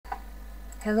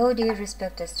Hello dear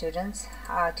respected students.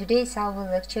 Today's our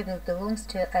lecture will belongs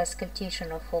to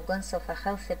auscultation of organs of a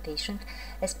healthy patient.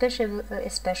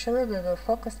 Especially we will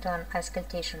focus on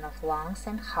auscultation of lungs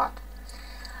and heart.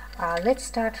 Let's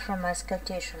start from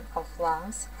auscultation of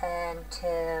lungs and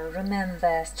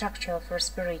remember structure of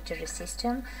respiratory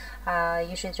system.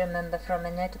 You should remember from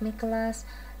anatomy class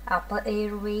upper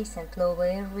airways and lower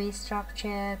airway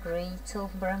structure, grades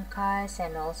of bronchi,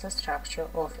 and also structure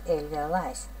of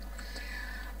alveoli.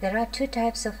 There are two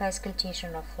types of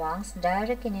auscultation of lungs,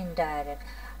 direct and indirect.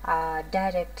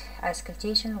 Direct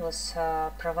auscultation was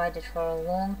provided for a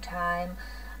long time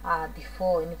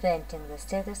before inventing the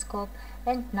stethoscope,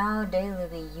 and now daily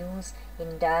we use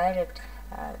indirect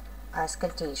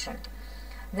auscultation.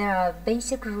 There are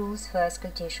basic rules for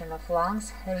auscultation of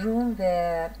lungs. A room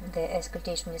where the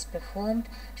auscultation is performed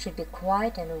should be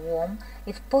quiet and warm.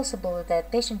 If possible, the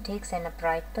patient takes an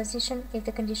upright position if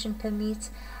the condition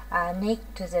permits.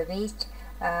 Naked to the waist,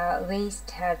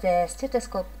 the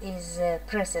stethoscope is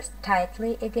pressed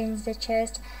tightly against the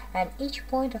chest, and each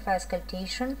point of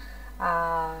auscultation,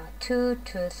 2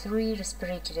 to 3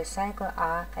 respiratory cycles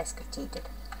are auscultated.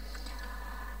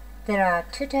 There are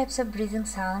two types of breathing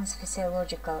sounds,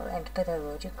 physiological and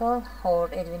pathological,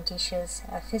 or adventitious,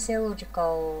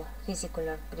 physiological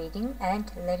vesicular breathing and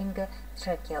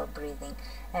laryngotracheal breathing,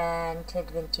 and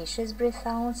adventitious breath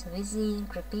sounds, wheezing,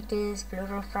 crepitus,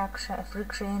 pleural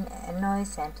friction,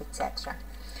 noise, and etc.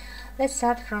 Let's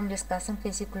start from discussing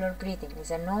vesicular breathing. Is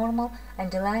a normal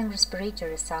underlying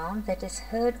respiratory sound that is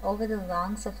heard over the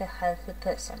lungs of a healthy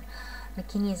person.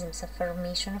 Mechanisms of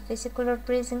formation of vesicular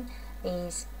breathing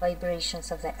is vibrations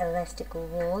of the elastic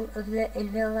wall of the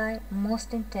alveoli,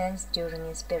 most intense during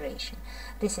inspiration.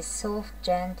 This is soft,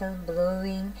 gentle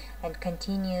blowing and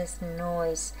continuous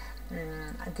noise.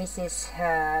 This is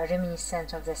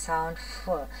reminiscent of the sound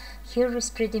for. Here is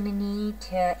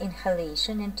predominate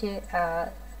inhalation, and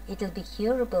it will be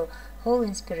hearable whole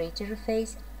inspiratory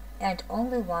phase and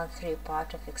only 1/3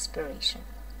 part of expiration.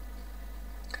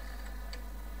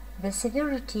 The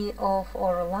severity of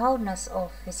or loudness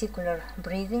of vesicular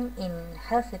breathing in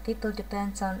healthy people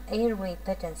depends on airway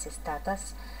patency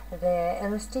status, the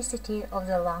elasticity of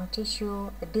the lung tissue,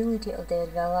 ability of the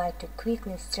alveoli to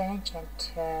quickly stretch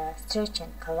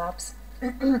and collapse,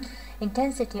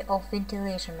 intensity of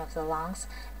ventilation of the lungs,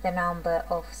 the number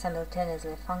of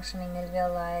simultaneously functioning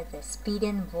alveoli, the speed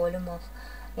and volume of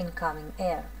incoming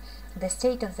air, the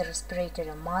state of the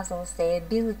respiratory muscles, the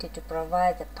ability to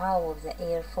provide the power of the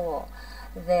airflow,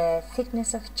 the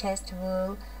thickness of chest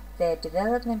wall, the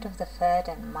development of the fat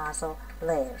and muscle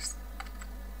layers.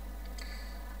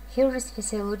 Here is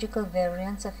physiological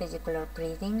variance of vesicular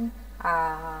breathing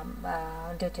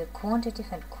due to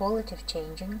quantitative and qualitative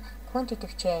changing.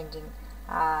 Quantitative changing,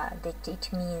 that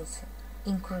it means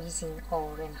increasing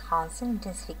or enhancing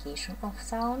intensification of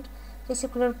sound,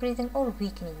 vesicular breathing, or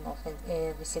weakening of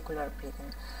vesicular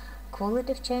breathing.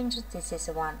 Qualitative changes, this is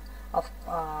one of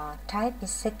type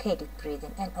is saccadic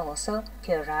breathing and also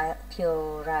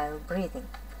puerile breathing.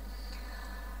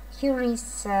 Here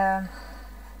is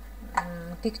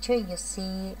picture. You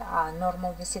see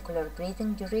normal vesicular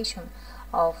breathing, duration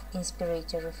of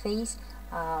inspiratory phase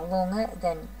longer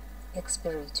than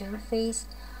expiratory phase.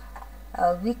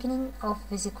 Weakening of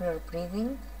vesicular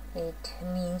breathing, it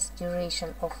means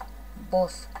duration of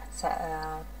both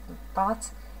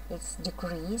parts it's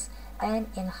decrease, and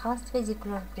enhanced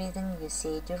vesicular breathing, you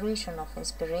see duration of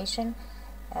inspiration,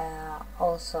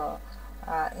 also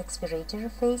expiratory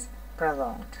phase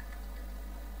prolonged.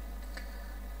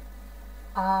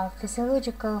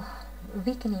 Physiological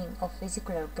weakening of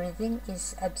vesicular breathing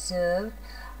is observed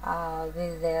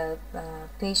with the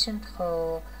patient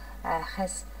who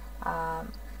has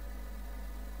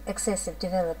excessive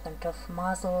development of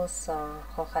muscles or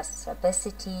who has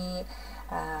obesity,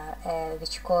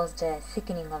 which caused the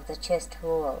thickening of the chest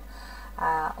wall.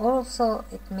 Also,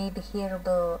 it may be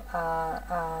hearable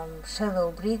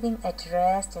shallow breathing at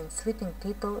rest in sleeping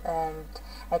people and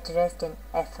at rest in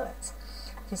athletes.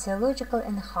 Physiological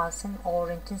enhancing or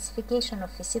intensification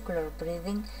of vesicular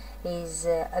breathing is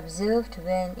observed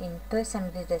when in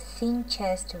person with a thin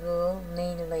chest wall,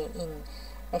 mainly in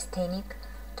asthenic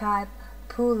type,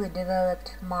 poorly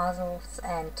developed muscles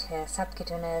and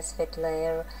subcutaneous fat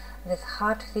layer, with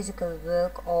hard physical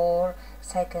work or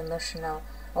psycho-emotional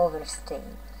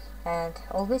overstrain. And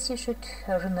always you should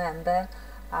remember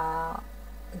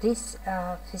this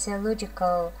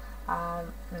physiological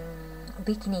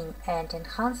weakening and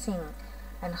enhancing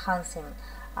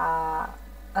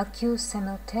occurs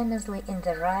simultaneously in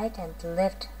the right and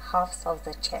left halves of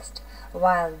the chest,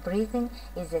 while breathing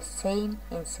is the same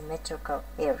in symmetrical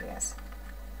areas.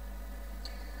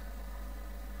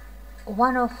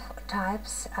 One of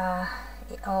types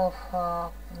of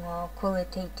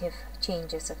qualitative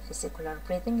changes of vesicular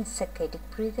breathing is saccadic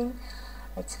breathing.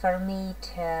 It's formed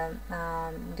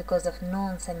because of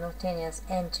non-simultaneous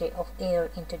entry of air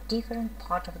into different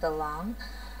part of the lung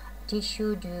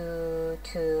tissue due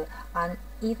to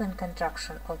uneven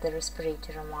contraction of the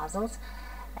respiratory muscles,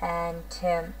 and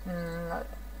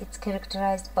it's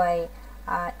characterized by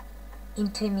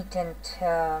intermittent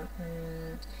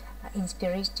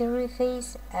inspiratory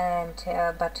phase, and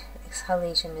but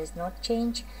exhalation is not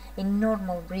changed. In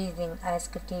normal breathing,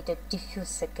 auscultated diffuse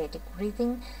saccadic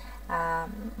breathing,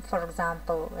 for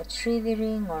example, a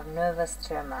shivering or nervous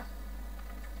tremor.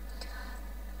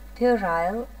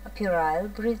 Puerile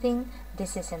breathing,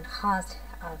 this is enhanced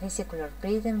vesicular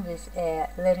breathing with a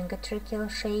laryngotracheal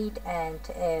shade, and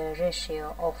a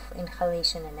ratio of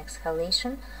inhalation and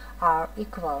exhalation are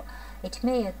equal. It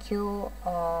may occur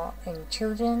in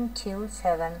children till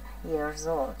 7 years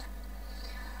old.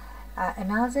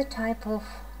 Another type of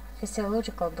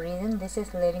physiological breathing, this is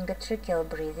laryngotracheal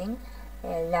breathing.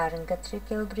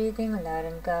 Laryngotracheal breathing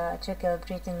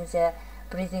is a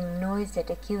breathing noise that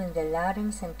occurs in the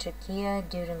larynx and trachea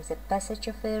during the passage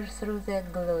of air through the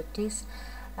glottis.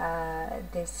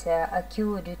 This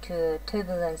occurs due to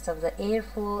turbulence of the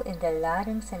airflow in the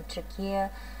larynx and trachea.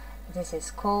 This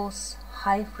is cause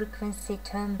high-frequency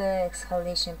timbre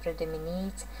exhalation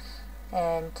predominates,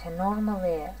 and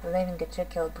normally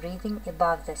laryngotracheal breathing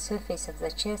above the surface of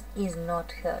the chest is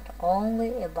not heard,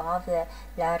 only above the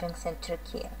larynx and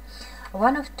trachea.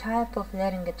 One of type of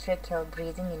laryngotracheal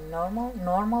breathing in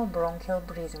normal bronchial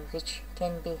breathing, which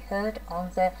can be heard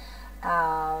on the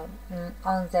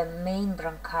main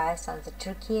bronchus, on the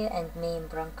trachea and main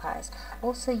bronchus.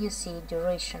 Also, you see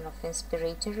duration of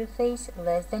inspiratory phase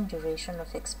less than duration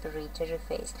of expiratory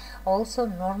phase. Also,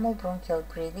 normal bronchial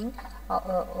breathing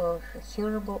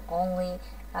hearable only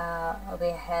we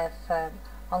have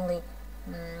only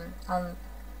on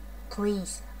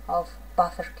place of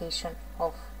bifurcation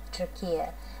of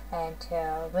trachea, and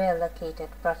relocated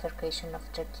bifurcation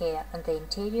of trachea on the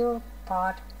anterior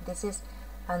part. This is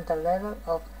on the level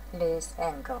of Lewis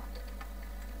angle.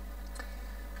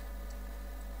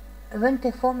 When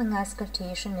performing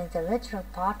auscultation in the lateral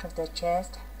part of the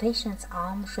chest, patient's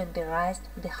arm should be raised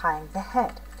behind the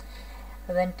head.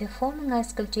 When performing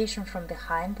auscultation from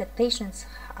behind, the patient's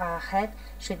head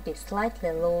should be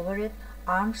slightly lowered,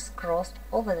 arms crossed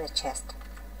over the chest.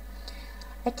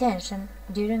 Attention!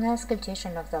 During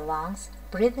auscultation of the lungs,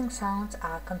 breathing sounds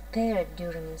are compared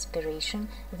during inspiration.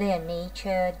 Their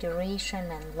nature,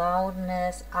 duration, and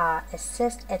loudness are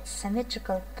assessed at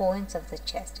symmetrical points of the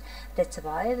chest. That's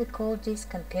why we call this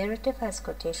comparative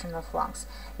auscultation of lungs.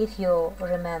 If you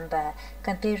remember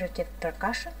comparative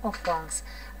percussion of lungs,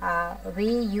 we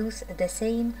use the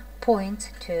same points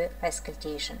to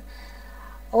auscultation.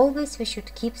 Always we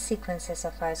should keep sequences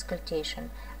of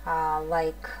auscultation,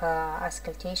 like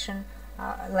auscultation,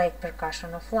 like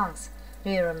percussion of lungs.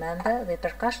 Do you remember? The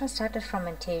percussion started from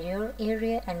anterior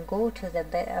area and go to the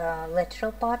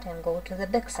lateral part and go to the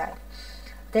backside.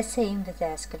 The same with the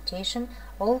auscultation.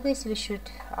 Always we should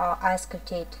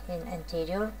auscultate in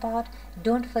anterior part.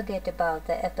 Don't forget about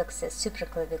the apexes,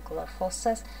 supraclavicular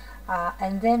fossas,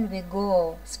 and then we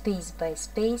go space by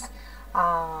space.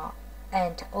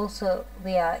 And also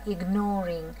we are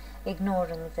ignoring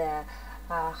the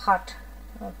heart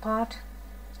part,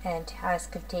 and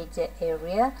auscultate the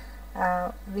area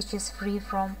which is free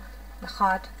from the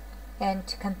heart,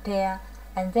 and compare,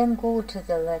 and then go to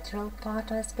the lateral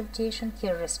part auscultation.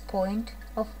 Here is point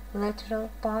of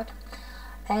lateral part,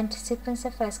 and sequence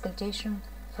of auscultation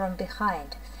from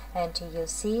behind, and you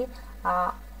see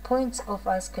points of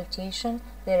auscultation.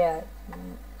 There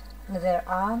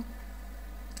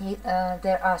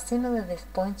are similar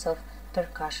with points of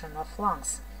percussion of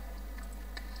lungs.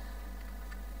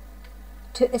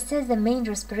 To assess the main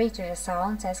respiratory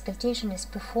sounds, auscultation is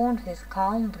performed with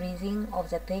calm breathing of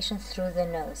the patient through the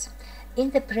nose.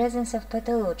 In the presence of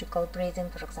pathological breathing,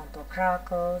 for example,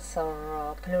 crackles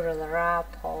or pleural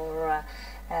rap or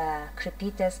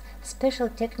crepitus, special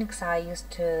techniques are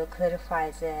used to clarify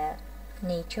the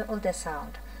nature of the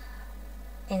sound.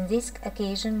 In this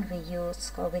occasion,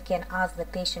 we can ask the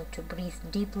patient to breathe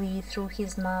deeply through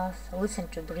his mouth, listen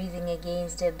to breathing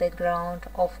against the background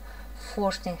of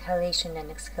forced inhalation and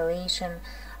exhalation.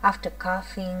 After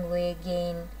coughing, we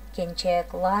again can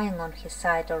check lying on his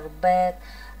side or back,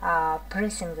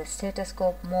 pressing the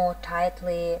stethoscope more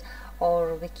tightly,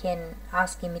 or we can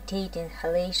ask imitate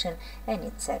inhalation, and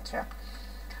etc.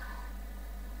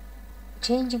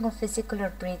 Changing of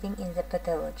vesicular breathing in the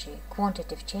pathology.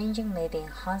 Quantitative changing may be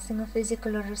enhancing of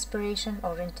vesicular respiration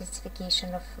or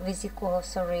intensification of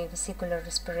vesicular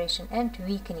respiration and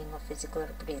weakening of vesicular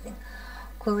breathing.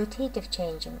 Qualitative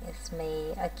changing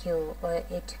may occur,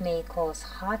 it may cause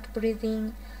heart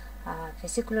breathing,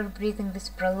 vesicular breathing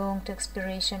with prolonged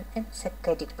expiration, and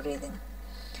saccadic breathing.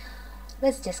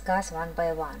 Let's discuss one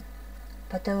by one.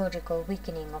 Pathological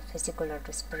weakening of vesicular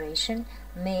respiration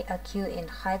may occur in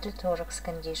hydrothorax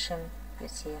condition. You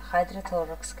see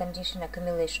hydrothorax condition,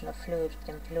 accumulation of fluid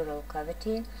in pleural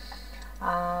cavity.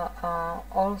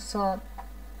 Also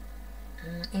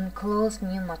in closed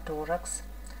pneumothorax,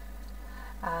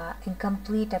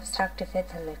 incomplete obstructive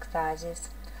atelectasis,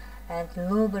 and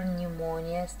lobar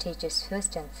pneumonia, stages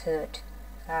 1st and 3rd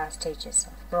stages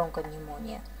of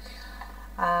bronchopneumonia.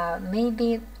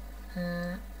 Maybe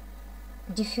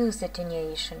diffuse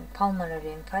attenuation,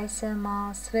 pulmonary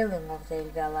emphysema, swelling of the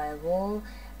alveoli wall,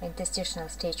 interstitial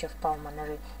stage of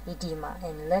pulmonary edema,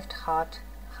 and left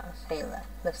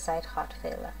side heart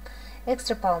failure.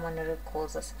 Extrapulmonary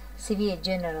causes: severe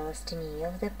general asthenia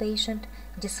of the patient,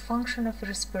 dysfunction of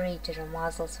respiratory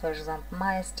muscles, for example,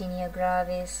 myasthenia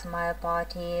gravis,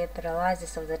 myopathy,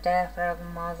 paralysis of the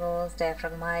diaphragm muscles,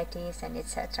 diaphragmitis, and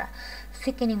etc.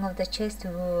 Thickening of the chest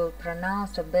wall,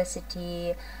 pronounced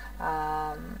obesity,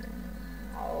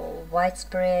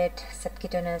 widespread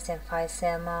subcutaneous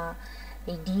emphysema,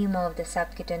 edema of the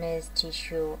subcutaneous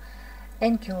tissue,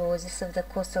 ankylosis of the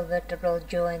costal vertebral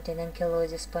joint and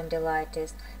ankylosis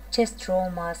spondylitis, chest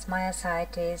traumas,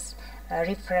 myositis,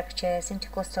 rib fractures,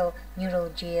 intercostal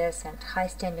neuralgias, and high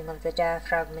standing of the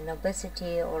diaphragm in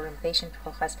obesity or in patient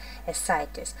who has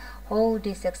ascites. All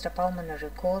these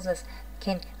extrapulmonary causes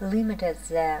can limit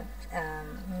the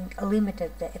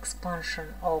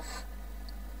expansion of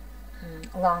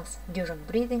lungs during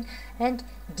breathing and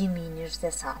diminish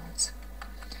the sounds.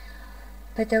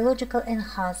 Pathological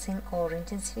enhancing or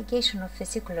intensification of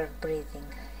vesicular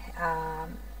breathing.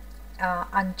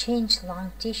 Unchanged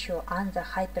lung tissue under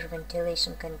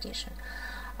hyperventilation condition.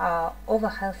 Over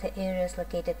healthy areas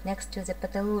located next to the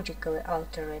pathologically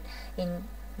altered. In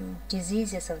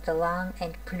diseases of the lung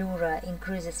and pleura,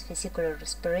 increases vesicular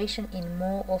respiration in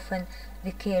more often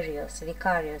vicarious.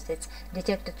 It's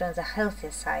detected on the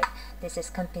healthy side. This is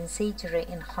compensatory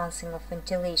enhancing of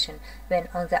ventilation, when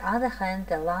on the other hand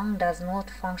the lung does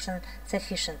not function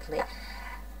sufficiently.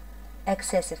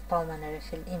 Excessive pulmonary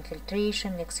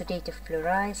infiltration, exudative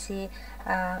pleurisy,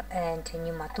 and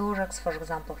pneumothorax, for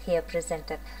example, here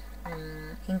presented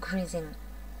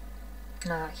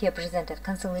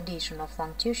consolidation of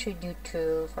lung tissue due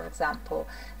to, for example,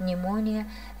 pneumonia,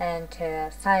 and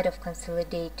side of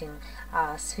consolidating,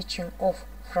 switching off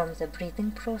from the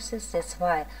breathing process. That's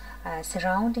why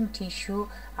surrounding tissue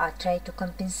try to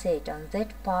compensate on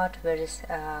that part, whereas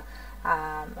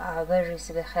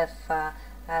we have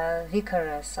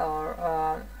vigorous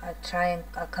or trying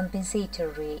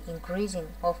compensatory increasing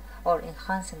of or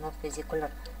enhancing of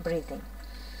vesicular breathing.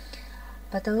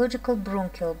 Pathological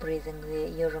bronchial breathing.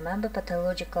 You remember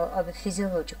pathological or the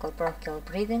physiological bronchial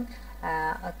breathing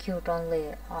occurred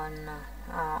only on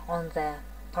the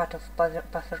part of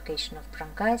bifurcation of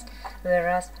bronchi,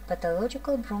 whereas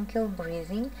pathological bronchial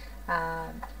breathing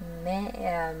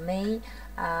may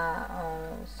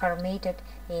formated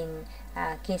in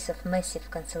case of massive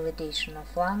consolidation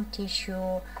of lung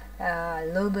tissue,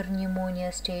 lobar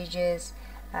pneumonia stages,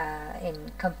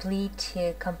 in complete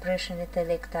compression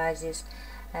atelectasis,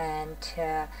 and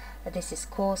this is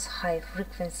cause high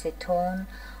frequency tone.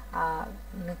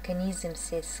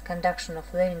 Mechanisms is conduction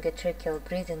of laryngotracheal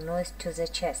breathing noise to the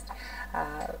chest.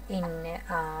 In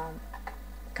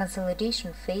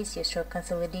consolidation phase, you show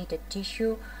consolidated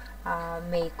tissue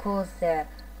may cause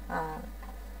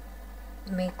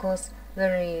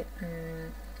very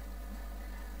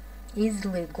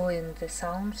easily going the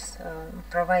sounds,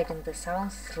 providing the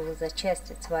sounds through the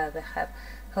chest. It's why we have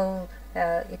whole,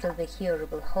 it will be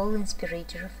hearable whole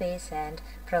inspiratory phase and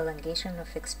prolongation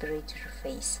of expiratory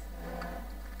phase.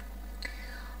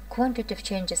 Quantitative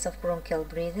changes of bronchial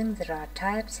breathing. There are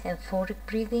types. Amphoric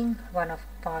breathing, one of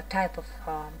type of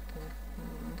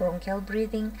bronchial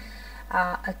breathing,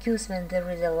 occurs when there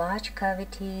is a large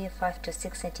cavity 5 to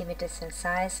 6 centimeters in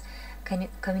size,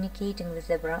 communicating with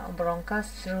the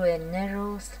bronchus through a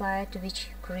narrow slit, which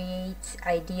creates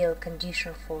ideal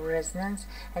condition for resonance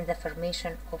and the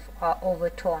formation of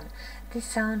overtone. This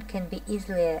sound can be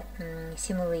easily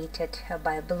simulated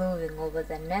by blowing over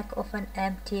the neck of an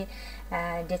empty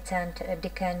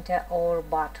decanter or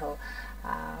bottle.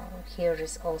 Here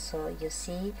is also, you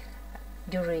see,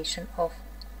 duration of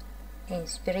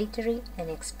inspiratory and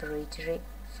expiratory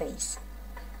phase.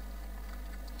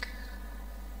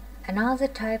 Another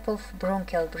type of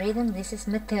bronchial breathing, this is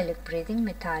metallic breathing.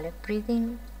 Metallic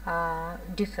breathing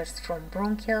differs from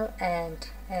bronchial and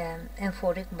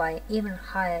emphoric by even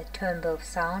higher timbre of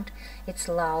sound. It's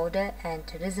louder and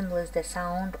resembles the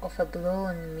sound of a blow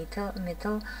on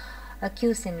metal.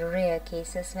 Occurs in rare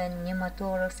cases when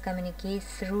pneumothorax communicates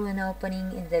through an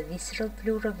opening in the visceral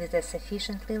pleura with a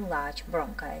sufficiently large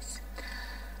bronchus.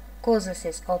 Causes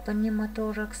is open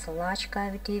pneumothorax, large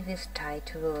cavity with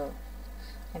tight wall.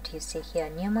 And you see here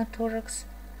pneumothorax,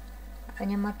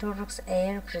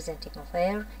 air, presenting of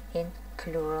air in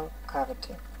pleural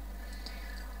cavity.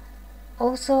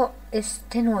 Also,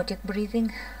 stenotic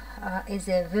breathing is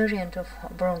a variant of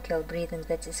bronchial breathing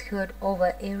that is heard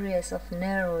over areas of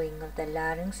narrowing of the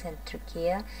larynx and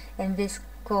trachea, and this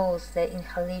cause the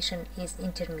inhalation is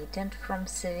intermittent from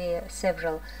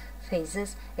several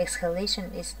phases.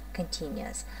 Exhalation is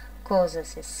continuous.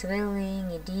 Causes is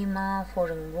swelling, edema,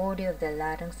 foreign body of the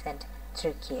larynx and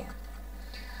trachea.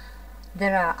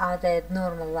 There are other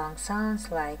abnormal lung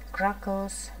sounds like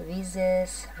crackles,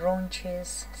 wheezes,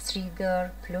 raunches,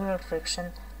 stridor, pleural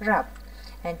friction, rub.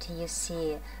 And you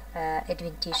see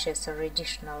adventitious or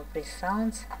additional breath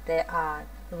sounds. There are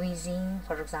wheezing,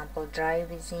 for example, dry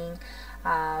wheezing.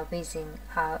 Wheezing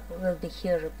will be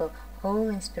hearable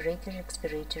whole inspiratory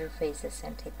expiratory phases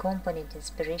and accompanied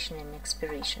inspiration and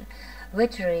expiration.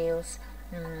 Wet rails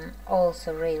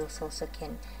also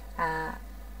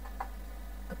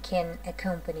can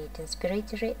accompany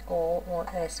inspiratory or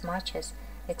as much as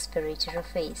expiratory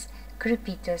phase.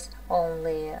 Crepitus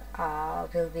only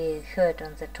will be heard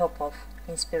on the top of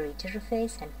inspiratory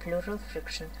phase and pleural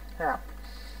friction rub.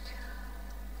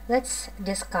 Let's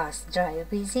discuss dry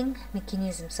wheezing.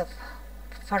 Mechanisms of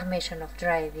formation of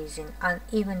dry wheezing: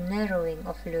 uneven narrowing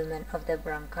of lumen of the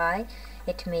bronchi.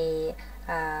 It may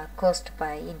caused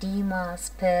by edema,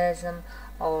 spasm,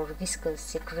 or viscous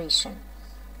secretion.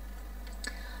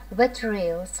 Wet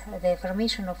rails, the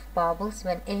formation of bubbles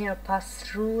when air passes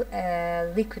through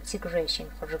liquid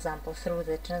secretion, for example, through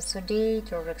the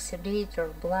transudate or exudate or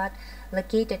blood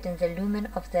located in the lumen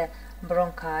of the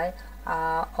bronchi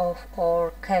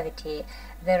or cavity.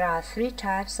 There are three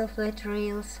types of wet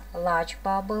rails: large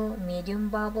bubble, medium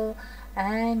bubble,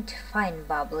 and fine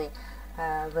bubbly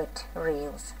wet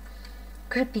rails.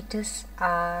 Crepitus,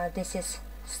 this is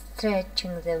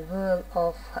stretching the wall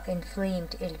of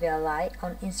inflamed alveoli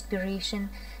on inspiration,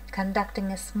 conducting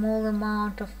a small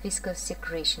amount of viscous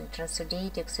secretion,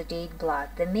 transudate, exudate blood.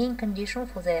 The main condition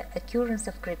for the occurrence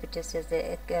of crepitus is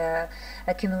the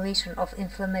accumulation of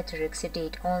inflammatory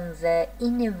exudate on the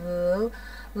inner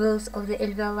walls of the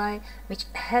alveoli, which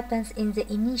happens in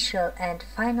the initial and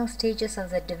final stages of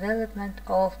the development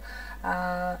of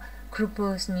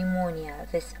Croupo's pneumonia,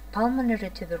 with pulmonary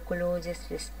tuberculosis,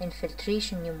 with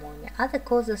infiltration pneumonia. Other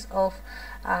causes of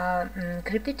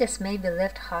crepitus may be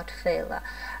left heart failure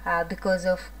because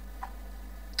of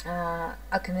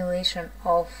accumulation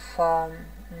of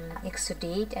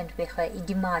exudate, and we have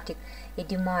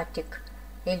edematic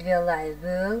alveoli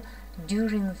wall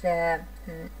during the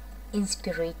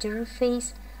inspiratory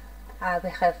phase. We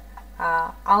have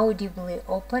audibly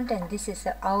opened, and this is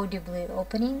the audibility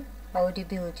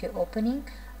opening.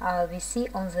 We see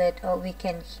on that, we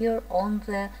can hear on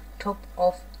the top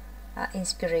of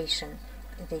inspiration.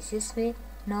 This is we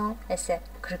know as a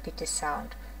crepitus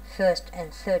sound. First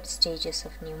and third stages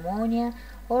of pneumonia,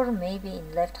 or maybe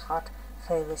in left heart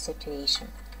failure situation.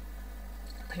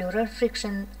 Pleural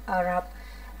friction rub,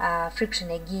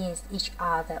 friction against each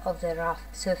other of the rough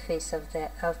surface of the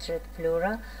altered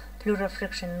pleura. Pleural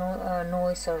friction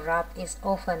noise or rub is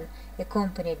often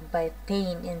accompanied by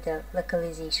pain in the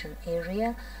localization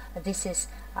area. This is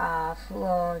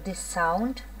this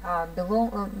sound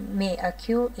may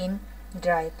occur in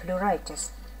dry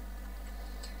pleuritis.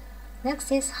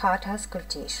 Next is heart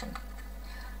auscultation.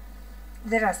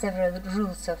 There are several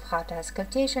rules of heart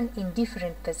auscultation. In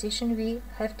different position, we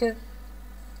have to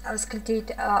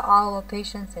auscultate our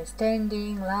patients in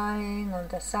standing, lying, on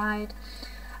the side.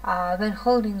 When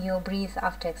holding your breath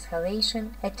after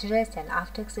exhalation, at rest and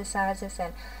after exercises,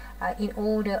 and in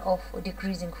order of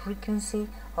decreasing frequency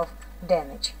of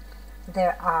damage.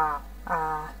 There are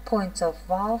points of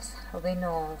valves. We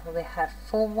know we have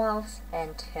 4 valves,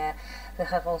 and we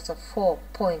have also 4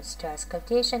 points to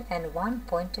auscultation, and 1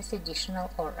 point is additional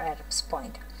or Arab's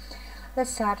point. Let's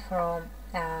start from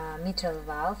mitral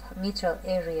valve, mitral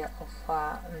area of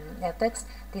apex.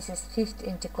 This is 5th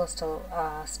intercostal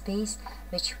space,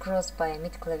 which crossed by a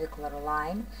midclavicular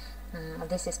line.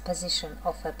 This is position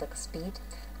of apex beat.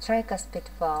 Tricuspid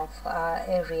valve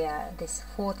area, this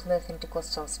 4th left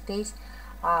intercostal space,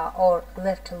 or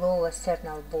left lower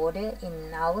sternal body.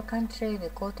 In our country we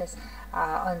call it as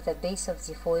on the base of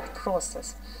xiphoid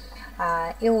process.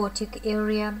 Aortic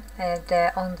area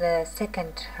on the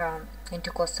second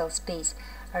intercostal space,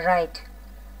 right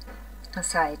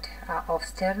side of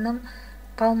sternum.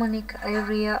 Pulmonic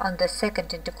area on the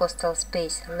second intercostal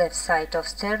space, left side of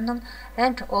sternum,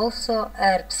 and also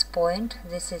Erb's point.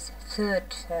 This is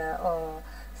third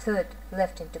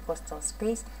left intercostal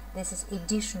space. This is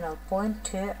additional point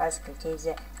to auscultate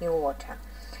the aorta.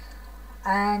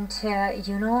 And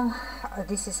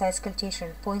this is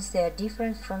auscultation points. They are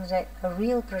different from the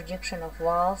real projection of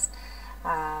valves,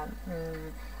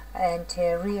 and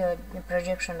real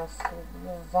projection of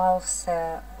valves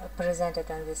presented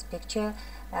on this picture.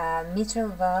 Mitral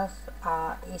valve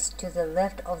is to the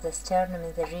left of the sternum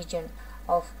in the region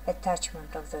of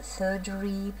attachment of the third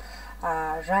rib.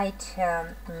 Right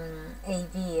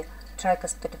AV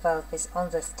tricuspid valve is on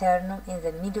the sternum in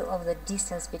the middle of the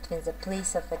distance between the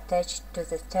place of attached to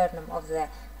the sternum of the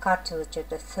cartilage of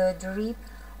the third rib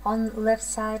on left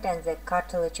side and the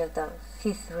cartilage of the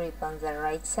fifth rib on the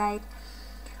right side.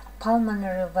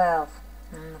 Pulmonary valve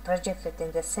projected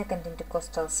in the second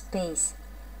intercostal space,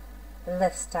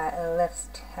 left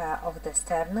of the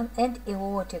sternum, and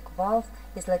aortic valve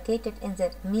is located in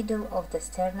the middle of the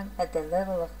sternum at the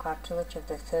level of cartilage of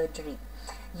the third rib.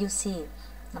 You see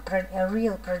a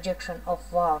real projection of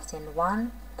valves in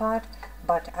one part,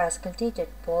 but auscultated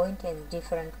point in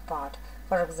different part.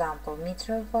 For example,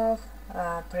 mitral valve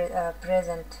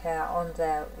present on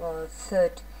the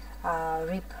third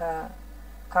rib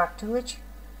cartilage,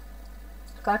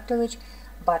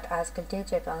 but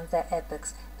auscultated on the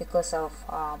apex because of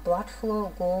blood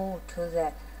flow go to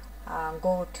the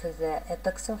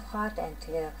apex of heart and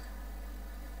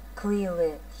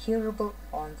clearly hearable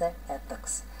on the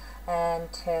apex. And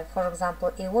for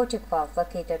example, aortic valve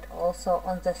located also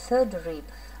on the third rib,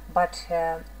 but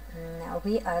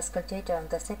we auscultate on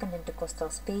the second intercostal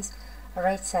space,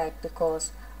 right side,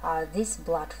 because this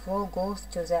blood flow goes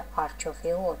to the arch of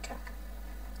aorta.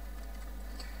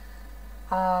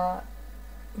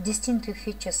 Distinctive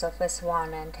features of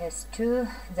S1 and S2: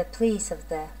 the place of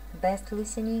the best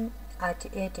listening,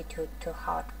 attitude to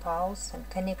heart pulse, and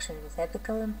connection with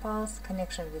apical impulse,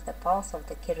 connection with the pulse of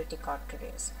the carotid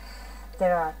arteries.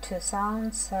 There are two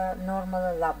sounds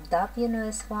normally lapped up,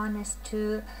 S1,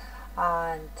 S2,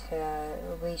 and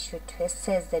we should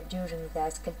assess that during the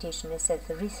auscultation, assess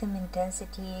the rhythm,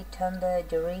 intensity, timbre,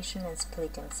 duration, and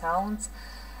splitting sounds.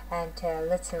 And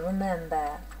let's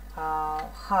remember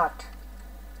heart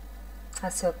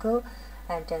circle,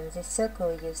 and in this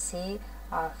circle you see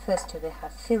first we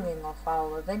have filling of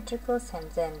our ventricles, and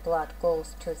then blood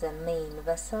goes to the main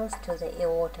vessels, to the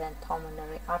aorta and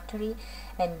pulmonary artery,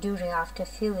 and after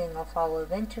filling of our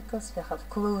ventricles we have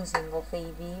closing of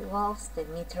AV valves, the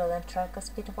mitral and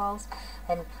tricuspid valves,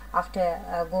 and after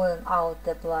going out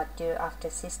the blood after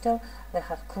systole we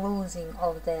have closing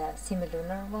of the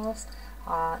semilunar valves,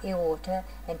 aorta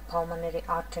and pulmonary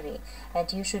artery.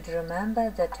 And you should remember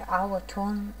that our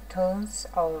tones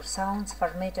or sounds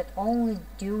formatted only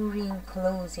during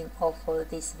closing of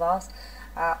these valves,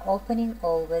 opening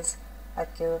always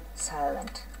occur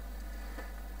silent.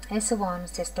 S1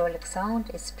 systolic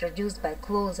sound is produced by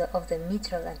closure of the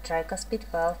mitral and tricuspid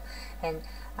valve and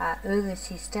early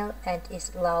systole, and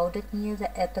is louded near the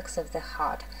apex of the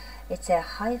heart. It's a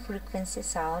high-frequency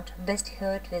sound, best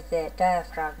heard with the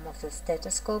diaphragm of the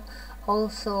stethoscope.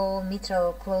 Also,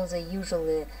 mitral closure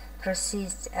usually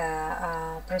precedes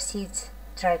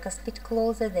tricuspid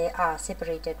closure. They are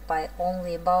separated by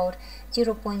only about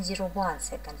 0.01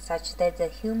 seconds, such that the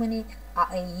human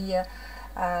ear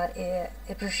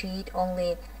appreciate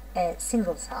only a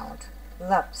single sound,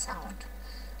 lap sound.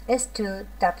 S2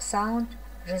 tap sound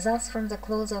results from the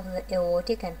close of the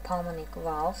aortic and pulmonic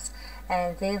valves,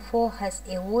 and therefore has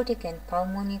aortic and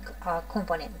pulmonic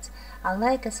components.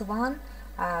 Unlike S1,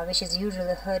 which is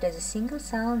usually heard as a single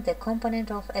sound, the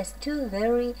component of S2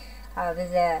 vary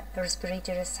with the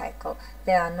respiratory cycle.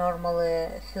 They are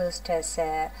normally first as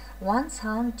one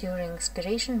sound during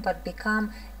expiration, but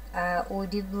become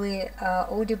audibly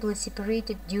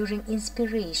separated during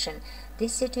inspiration.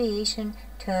 This situation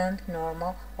termed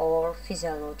normal or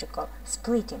physiological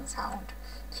splitting sound.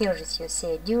 Here is you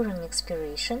see during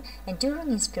expiration, and during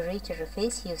inspiratory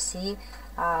phase you see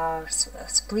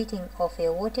splitting of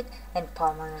aortic and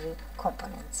pulmonary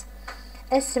components.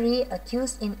 S3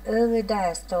 occurs in early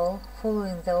diastole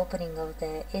following the opening of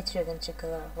the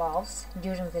atrioventricular valves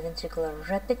during the ventricular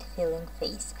rapid filling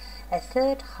phase. A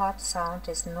third heart sound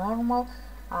is normal,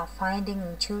 finding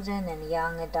in children and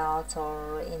young adults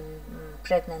or in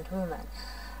pregnant women.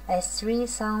 S3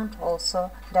 sound,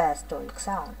 also diastolic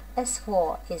sound.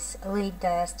 S4 is late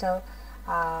diastole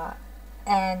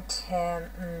and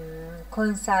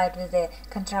coincide with the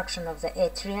contraction of the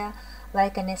atria.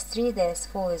 Like an S3, the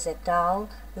S4 is a dull,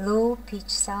 low pitch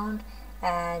sound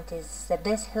and is the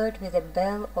best heard with the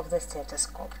bell of the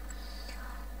stethoscope.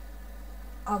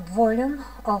 Volume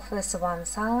of S1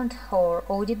 sound or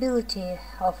audibility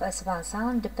of S1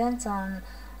 sound depends on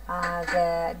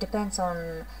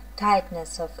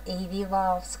tightness of AV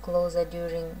valves closer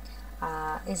during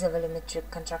isovolumetric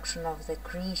contraction of the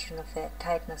creation of a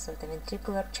tightness of the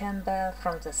ventricular chamber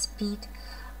from the speed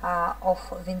of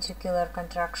ventricular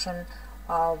contraction,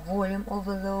 volume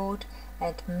overload,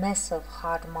 and mass of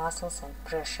heart muscles and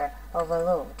pressure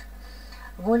overload.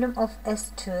 Volume of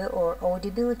S2 or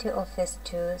audibility of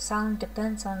S2 sound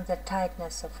depends on the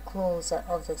tightness of closure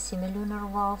of the semilunar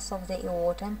valves of the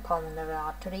aorta and pulmonary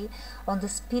artery, on the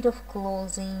speed of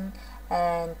closing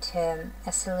and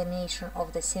oscillation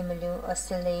of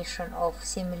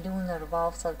semilunar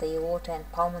valves of the aorta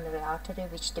and pulmonary artery,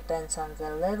 which depends on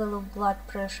the level of blood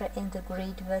pressure in the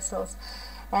great vessels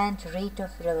and rate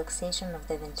of relaxation of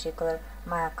the ventricular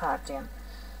myocardium.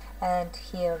 And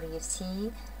here you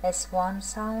see S1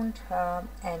 sound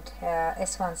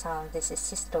S1 sound. This is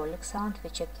systolic sound,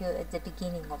 which occur at the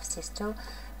beginning of systole.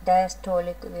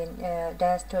 Diastolic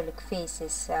phase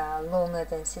is longer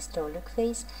than systolic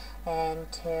phase, and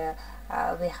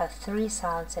we have three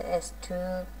sounds: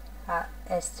 S2,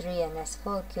 S3, and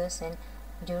S4 occurs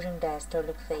during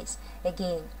diastolic phase.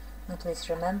 Again, please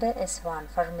remember S1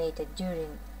 formatted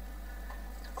during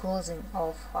closing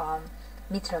of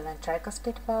mitral and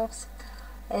tricuspid valves,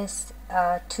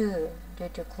 S2 due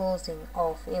to closing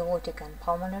of aortic and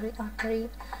pulmonary artery,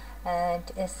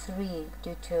 and S3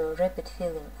 due to rapid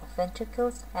filling of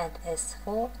ventricles, and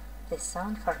S4, this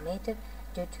sound formatted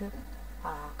due to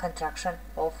contraction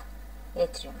of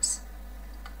atriums.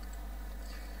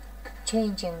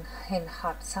 Changing in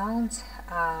heart sounds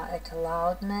at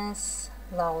loudness,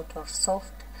 loud or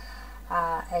soft,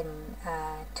 and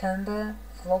timbre,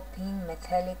 flopping,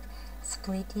 metallic,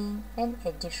 splitting, and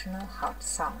additional heart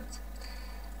sounds.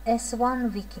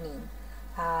 S1 weakening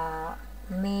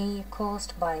may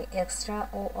caused by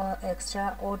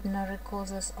extraordinary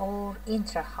causes or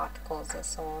intra-heart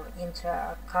causes or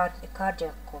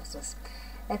intra-cardiac causes.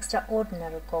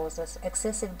 Extraordinary causes: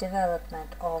 excessive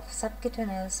development of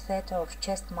subcutaneous fat or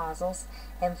chest muscles,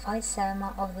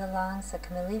 emphysema of the lungs,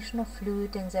 accumulation of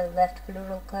fluid in the left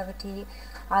pleural cavity,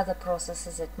 other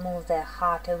processes that move the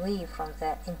heart away from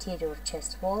the anterior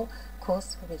chest wall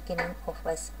cause weakening of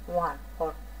S1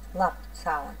 or lap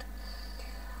sound.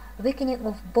 Weakening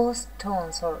of both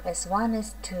tones or S1,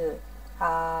 S2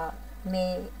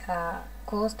 may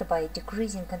caused by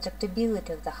decreasing contractibility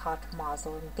of the heart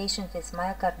muscle in patients with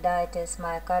myocarditis,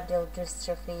 myocardial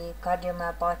dystrophy,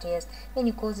 cardiomyopathies,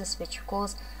 any causes which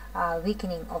cause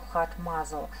weakening of heart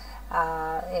muscle.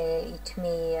 It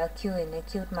may occur in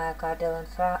acute myocardial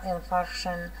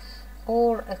infarction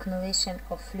or accumulation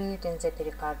of fluid in the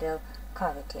pericardial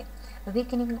cavity.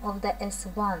 Weakening of the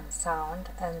S1 sound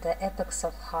and the apex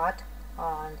of heart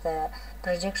on the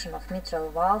projection of mitral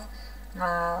valve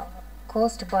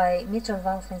caused by mitral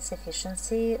valve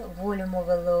insufficiency, volume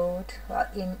overload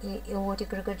in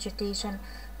aortic regurgitation,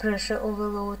 pressure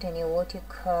overload in aortic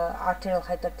arterial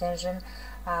hypertension,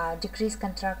 decreased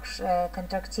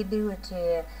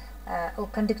conductibility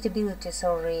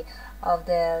of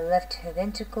the left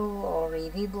ventricle or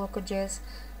AV blockages.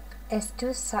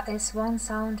 S1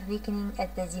 sound weakening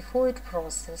at the xiphoid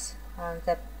process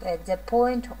at the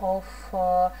point of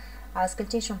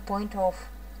auscultation point of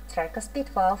tricuspid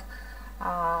valve,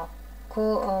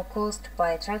 caused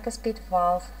by tricuspid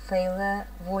valve failure,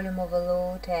 volume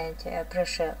overload, and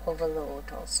pressure overload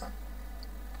also.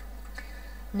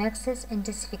 Next is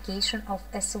intensification of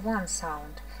S1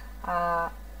 sound.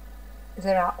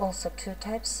 There are also two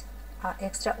types,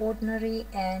 extraordinary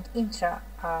and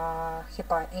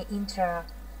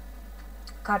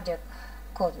intracardiac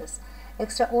causes.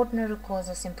 Extraordinary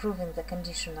causes improving the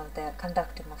condition of the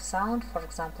conducting of sound. For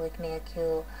example, it may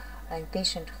occur in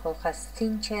patient who has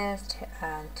thin chest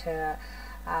and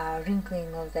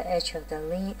wrinkling of the edge of the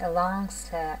lungs,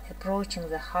 approaching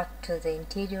the heart to the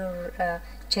interior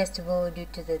chest wall due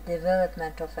to the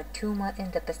development of a tumor in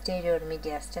the posterior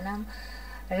mediastinum.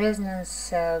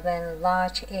 Resonance when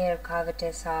large air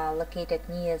cavities are located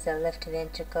near the left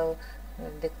ventricle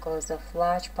because of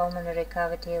large pulmonary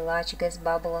cavity, large gas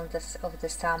bubble of the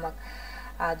stomach,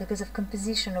 because of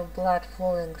composition of blood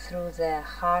flowing through the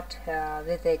heart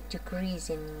with a decrease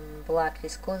in blood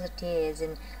viscosity as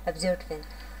in observed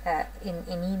in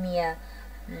anemia,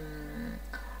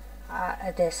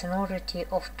 the sonority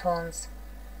of tones.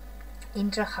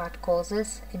 Intra-heart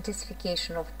causes,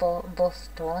 intensification of both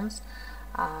tones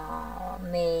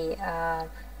may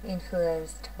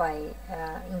influenced by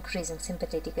increasing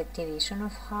sympathetic activation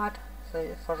of heart,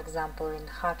 for example in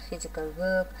heart physical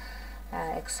work,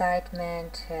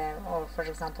 excitement, or for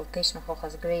example patient who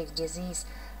has grave disease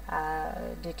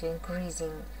due to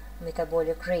increasing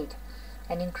metabolic rate.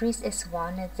 An increased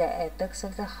S1 at the apex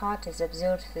of the heart is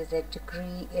observed with a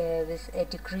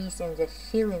decrease in the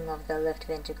filling of the left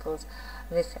ventricles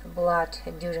with blood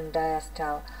during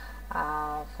diastole.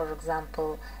 For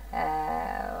example,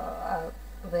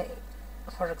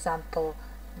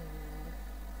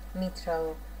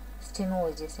 mitral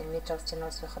stenosis. In mitral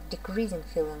stenosis, we have decreasing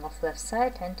filling of left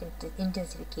side and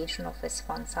intensification of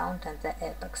S1 sound at the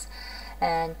apex.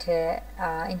 And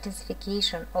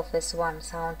intensification of S1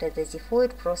 sound at the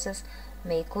xiphoid process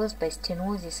may caused by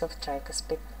stenosis of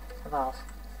tricuspid valve.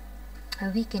 A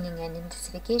weakening and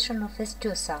intensification of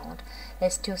S2 sound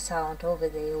over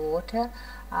the aorta.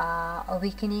 A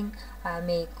weakening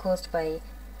may caused by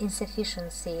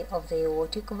insufficiency of the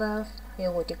aortic valve,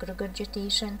 aortic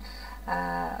regurgitation,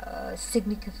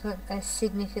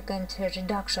 significant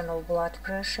reduction of blood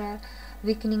pressure,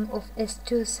 weakening of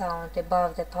S2 sound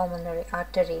above the pulmonary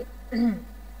artery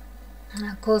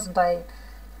caused by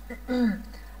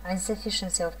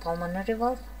insufficiency of pulmonary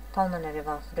valve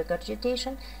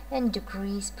regurgitation, and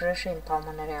decreased pressure in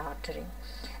pulmonary artery.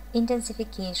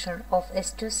 Intensification of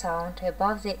S2 sound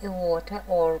above the aorta,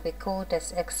 or we call it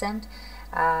as accent,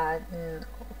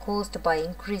 caused by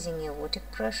increasing aortic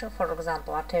pressure, for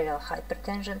example arterial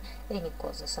hypertension, any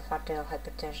causes of arterial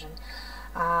hypertension.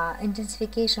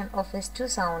 Intensification of S2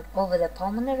 sound over the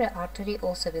pulmonary artery,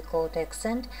 also we call it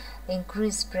accent,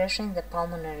 increased pressure in the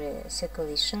pulmonary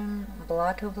circulation,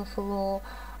 blood overflow,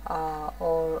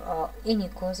 or any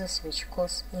causes which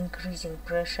cause increasing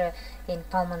pressure in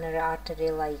pulmonary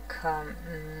artery, like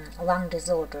lung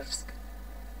disorders.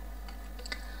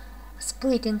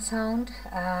 Splitting sound.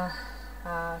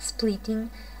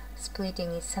 Splitting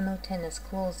is simultaneous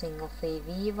closing of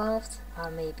AV valves,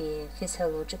 maybe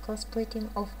physiological splitting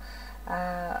of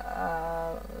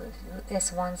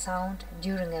S1 sound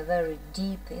during a very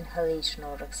deep inhalation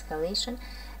or exhalation,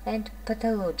 and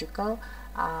pathological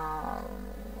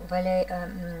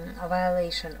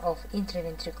violation of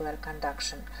intraventricular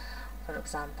conduction, for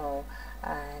example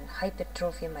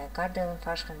hypertrophy, myocardial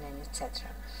infarction, and etc.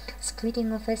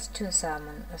 Splitting of S2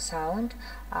 sound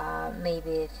may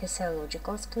be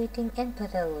physiological splitting and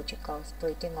pathological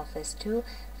splitting of S2.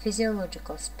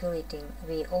 Physiological splitting,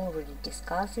 we already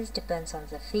discussed this, depends on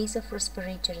the phase of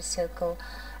respiratory cycle,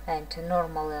 and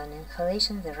normally on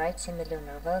inhalation the right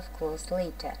semilunar valve closed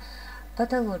later.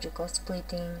 Pathological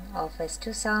splitting of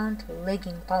S2 sound,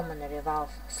 lagging pulmonary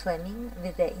valve slamming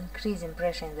with the increasing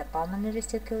pressure in the pulmonary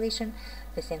circulation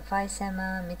with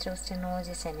emphysema, mitral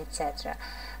stenosis, and etc.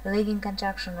 Lagging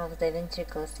contraction of the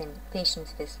ventricles in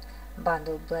patients with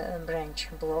bundle branch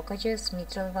blockages,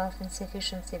 mitral valve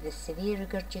insufficiency with severe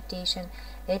regurgitation,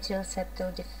 atrial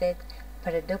septal defect.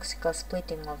 Paradoxical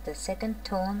splitting of the second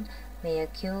tone may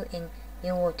occur in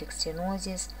aortic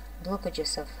stenosis,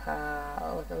 blockages of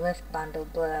the left bundle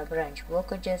branch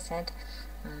blockages, and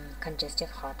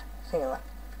congestive heart failure.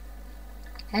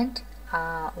 And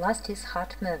last is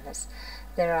heart murmurs.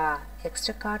 There are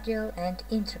extracardial and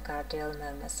intracardial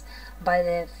murmurs. By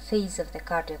the phase of the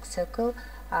cardiac cycle,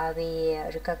 we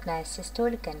recognize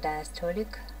systolic and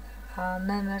diastolic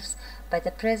murmurs. By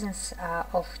the presence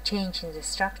of change in the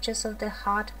structures of the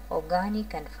heart,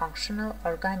 organic and functional.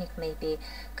 Organic may be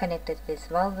connected with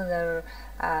valvular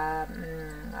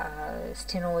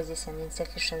stenosis and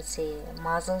insufficiency,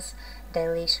 muscles,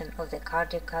 dilation of the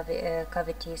cardiac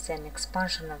cavities, and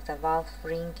expansion of the valve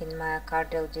ring in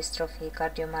myocardial dystrophy,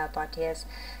 cardiomyopathies.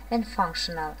 And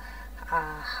functional,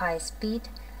 high speed,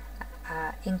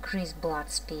 increased blood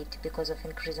speed because of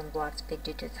increasing blood speed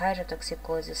due to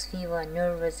thyrotoxicosis, fever,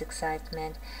 nervous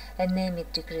excitement,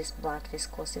 anemic, decreased blood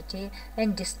viscosity,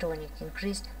 and dystonic,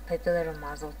 increased papillary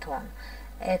muscle tone.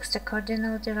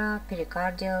 Extracardial, there are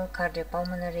pericardial,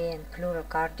 cardiopulmonary, and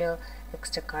pleurocardial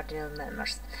extracardial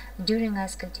murmurs. During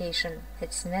auscultation,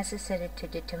 it's necessary to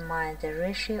determine the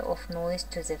ratio of noise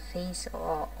to the phase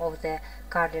of the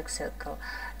cardiac cycle.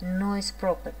 Noise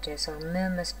properties or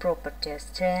murmurs properties,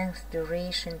 strength,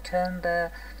 duration,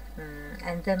 timbre,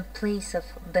 and then place of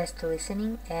best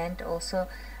listening, and also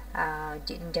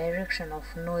direction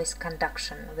of noise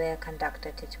conduction, where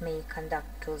conducted. It may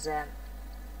conduct to the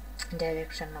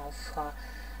direction of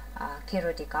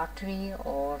carotid artery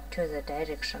or to the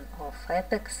direction of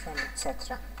apex, and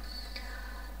etc.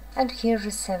 And here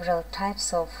is several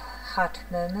types of heart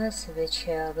murmurs, which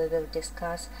we will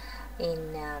discuss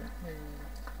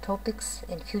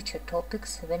in future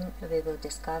topics when we will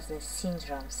discuss the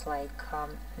syndromes like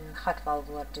heart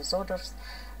valvular disorders,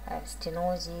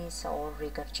 stenosis or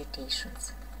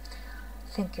regurgitations.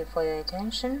 Thank you for your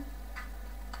attention.